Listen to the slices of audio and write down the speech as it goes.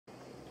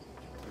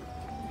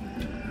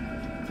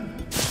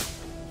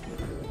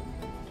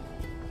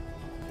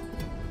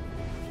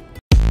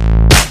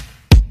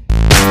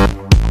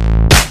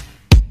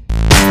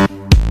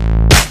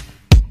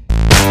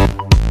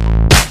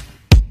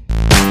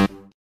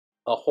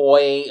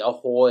Ahoy,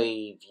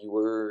 ahoy,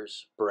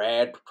 viewers.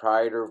 Brad,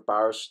 proprietor of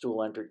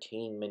Barstool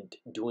Entertainment,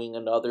 doing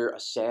another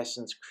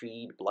Assassin's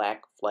Creed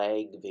Black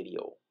Flag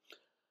video.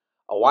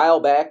 A while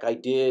back, I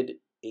did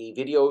a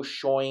video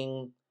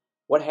showing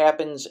what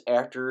happens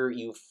after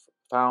you've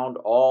found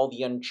all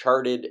the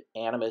Uncharted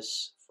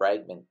Animus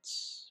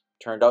fragments.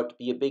 Turned out to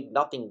be a big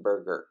nothing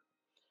burger.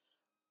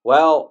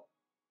 Well,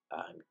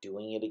 I'm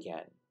doing it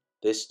again.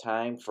 This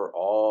time for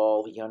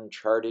all the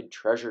Uncharted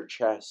treasure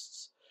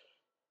chests.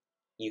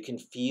 You can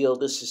feel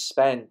the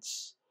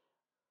suspense.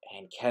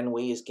 And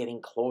Kenway is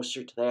getting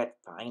closer to that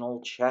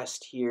final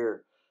chest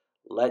here.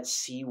 Let's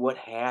see what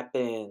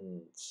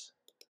happens.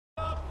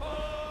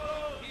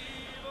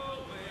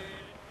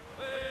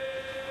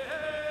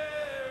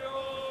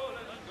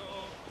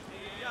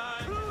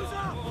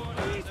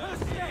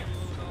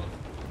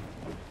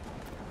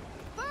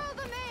 Furl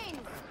the main!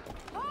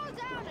 Haul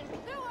down and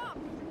clew up!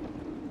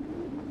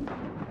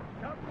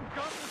 Captain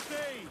got the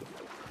sea!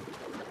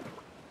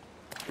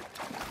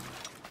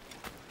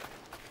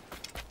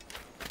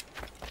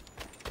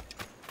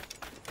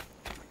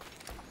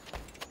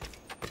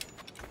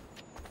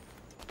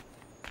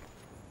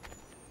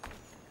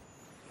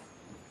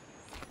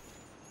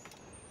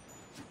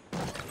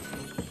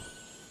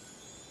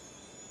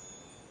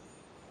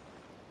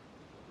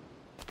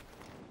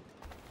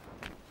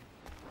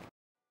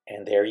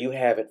 And there you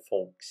have it,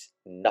 folks.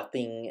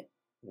 Nothing,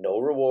 no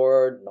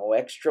reward, no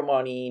extra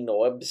money, no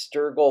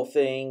Abstergo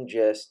thing.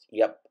 Just,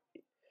 yep,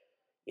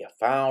 you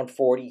found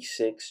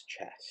 46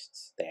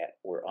 chests that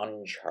were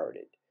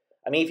uncharted.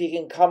 I mean, if you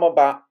can come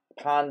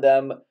upon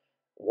them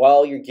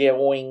while you're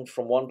going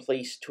from one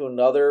place to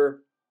another,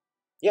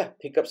 yeah,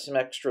 pick up some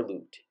extra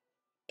loot.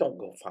 Don't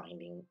go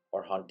finding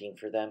or hunting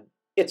for them.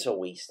 It's a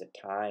waste of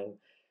time.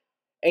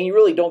 And you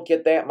really don't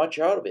get that much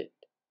out of it.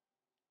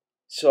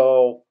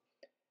 So,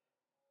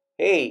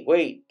 hey,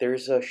 wait,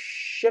 there's a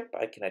ship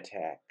I can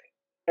attack.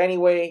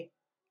 Anyway,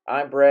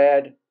 I'm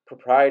Brad,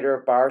 proprietor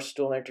of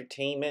Barstool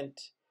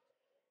Entertainment.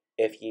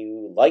 If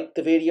you like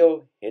the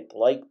video, hit the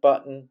like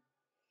button.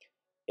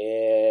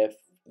 If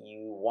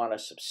you want to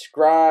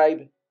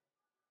subscribe,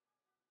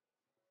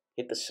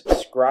 hit the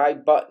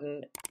subscribe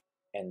button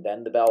and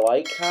then the bell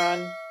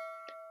icon.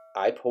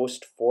 I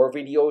post 4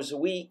 videos a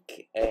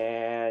week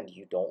and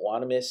you don't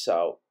want to miss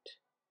out.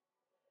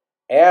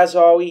 As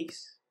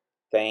always,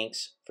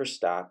 thanks for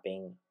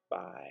stopping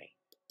by.